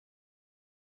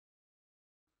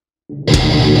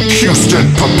Houston,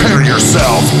 prepare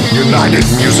yourself. United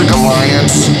Music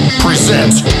Alliance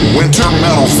presents Winter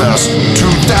Metal Fest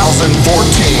 2014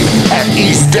 at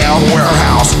East Down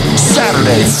Warehouse,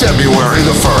 Saturday, February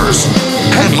the 1st.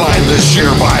 Headlined this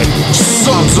year by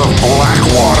Sons of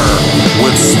Blackwater,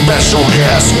 with special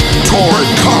guests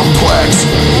Torrid Complex,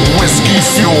 Whiskey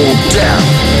Fueled Death,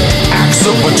 Acts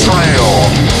of Betrayal,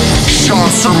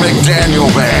 Chaucer McDaniel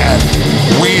Band,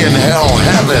 We in Hell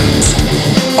Heavens,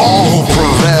 All Who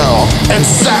Prevail, and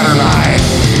Saturnine.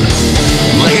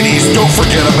 Ladies, don't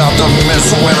forget about the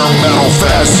Miss Winter Metal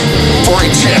Fest for a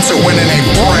chance at winning a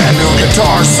brand new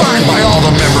guitar signed by all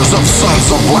the members of Sons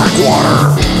of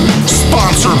Blackwater.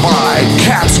 Sponsored by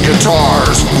Cats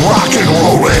Guitars, Rock and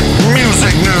Roll It,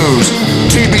 Music News,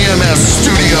 TBMS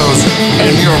Studios,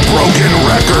 and Your Broken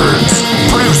Records.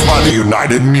 Produced by the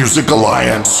United Music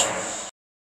Alliance.